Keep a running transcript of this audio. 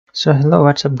So hello,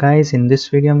 what's up guys? In this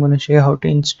video I'm going to show you how to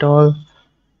install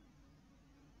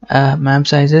map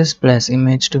sizes plus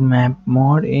image to map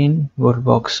mod in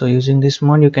worldbox. So using this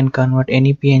mod you can convert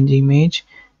any PNG image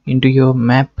into your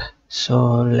map.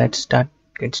 So let's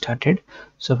get started.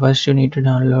 So first you need to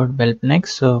download Belpnex.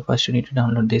 So first you need to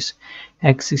download this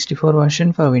x64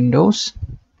 version for Windows,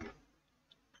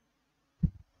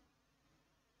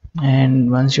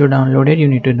 and once you download it you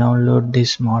need to download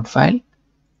this mod file.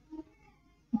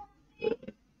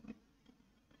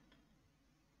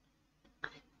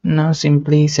 Now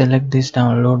simply select this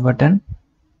download button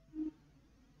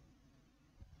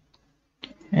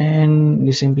and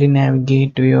you simply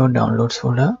navigate to your downloads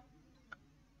folder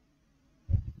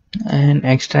and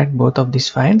extract both of these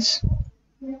files.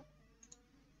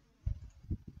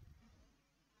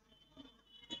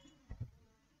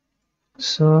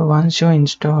 So once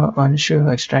you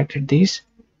extracted these,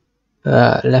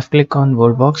 left click on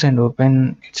worldbox and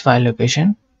open its file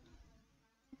location.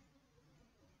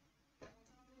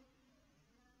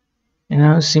 And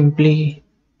now simply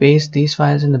paste these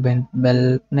files in the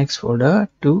Belpnex folder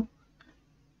to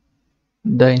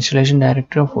the installation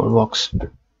directory of worldbox.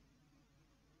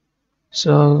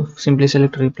 So simply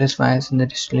select replace files in the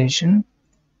installation,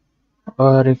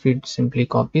 or if it simply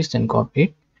copies then copy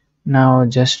it. Now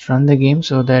just run the game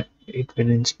so that it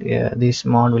will this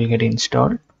mod will get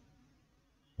installed.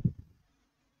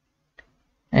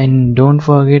 And don't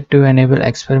forget to enable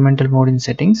experimental mode in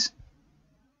settings,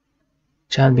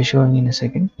 which I'll be showing in a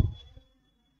second.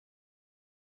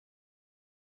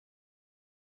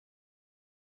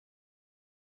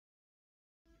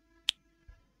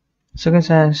 So guys,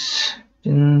 as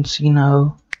you can see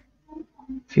now,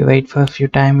 if you wait for a few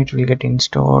time it will get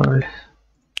installed.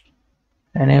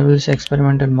 Enables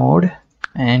experimental mode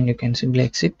and you can simply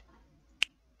exit.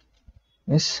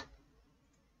 Yes,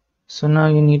 so now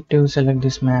you need to select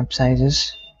this map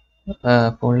sizes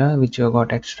folder which you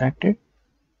got extracted,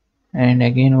 and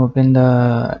again open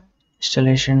the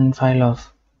installation folder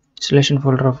of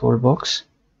worldbox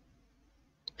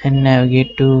and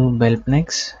navigate to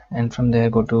Belpnex, and from there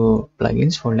go to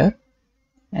plugins folder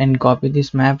and copy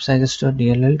this map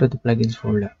sizes.dll to the plugins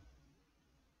folder,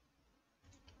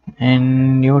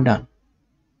 and you're done.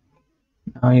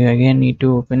 Now you again need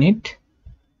to open it,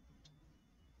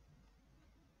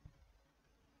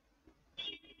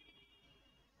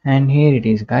 and here it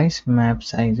is guys, map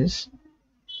sizes.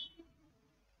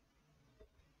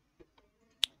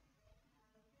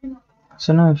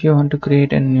 So now if you want to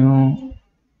create a new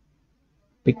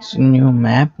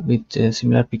map with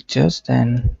similar pictures,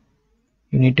 then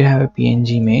you need to have a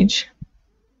PNG image.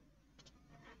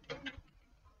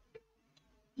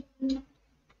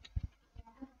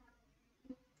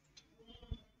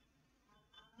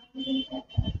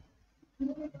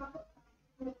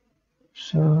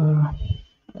 So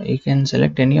you can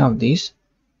select any of these,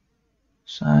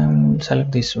 so I'll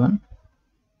select this one.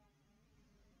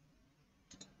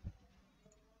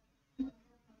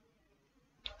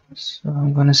 So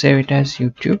I'm gonna save it as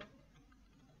YouTube.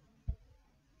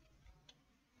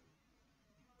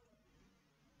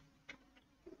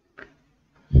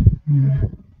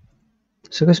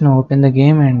 So guys, now open the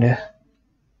game, and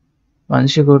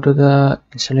once you go to the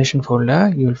installation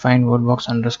folder you will find worldbox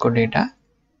underscore data.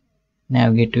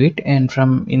 Navigate to it, and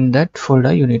from in that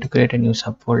folder you need to create a new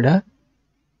subfolder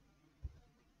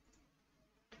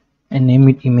and name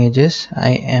it images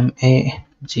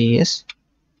IMAGS.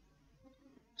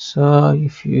 So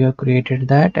if you have created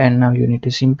that, and now you need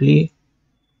to simply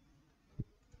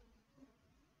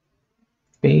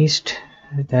paste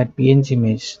that PNG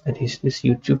image, that is this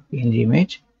YouTube PNG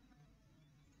image.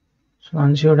 So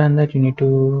once you've done that, you need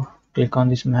to click on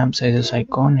this map sizes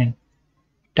icon and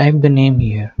type the name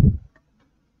here,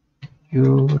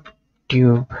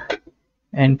 YouTube,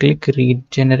 and click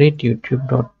regenerate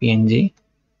youtube.png.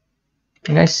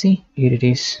 Let's see, here it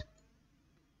is.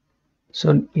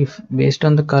 So if based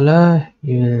on the color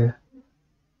you will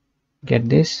get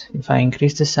this. If I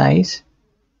increase the size,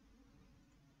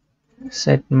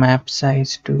 set map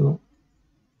size to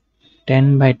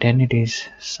 10 by 10, it is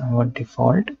somewhat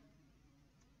default.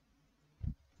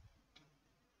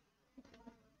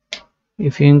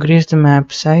 If you increase the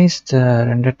map size, the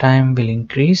render time will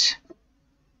increase.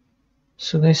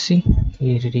 So let's see,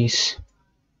 here it is,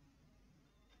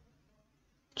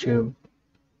 tube.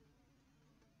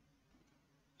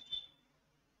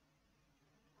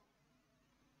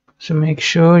 So make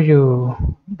sure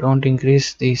you don't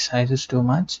increase the sizes too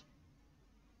much,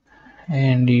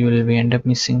 and you will be end up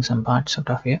missing some parts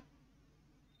out of here.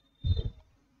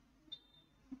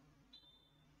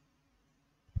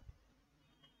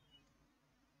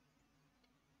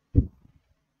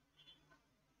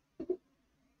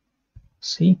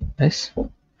 See this,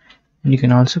 and you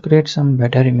can also create some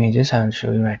better images. I will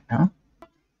show you right now.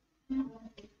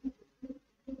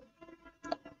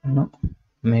 No,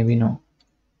 maybe no.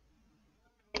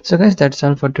 So guys, that's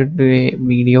all for today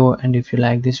video, and if you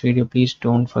like this video, please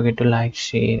don't forget to like,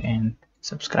 share and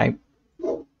subscribe.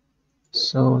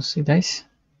 So see guys,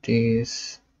 it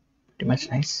is pretty much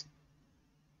nice.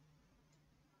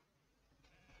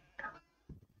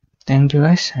 Thank you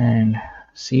guys, and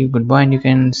see you, goodbye. And you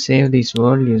can save this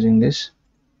world using this.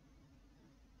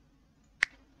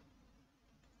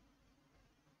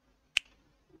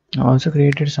 I also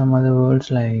created some other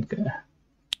worlds like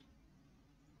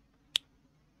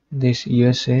this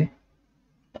USA,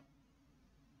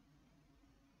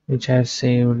 which I have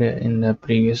saved in the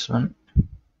previous one.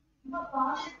 You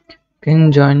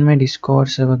can join my Discord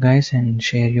server guys and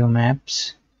share your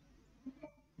maps.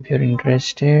 If you're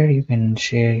interested, you can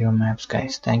share your maps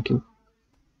guys. Thank you.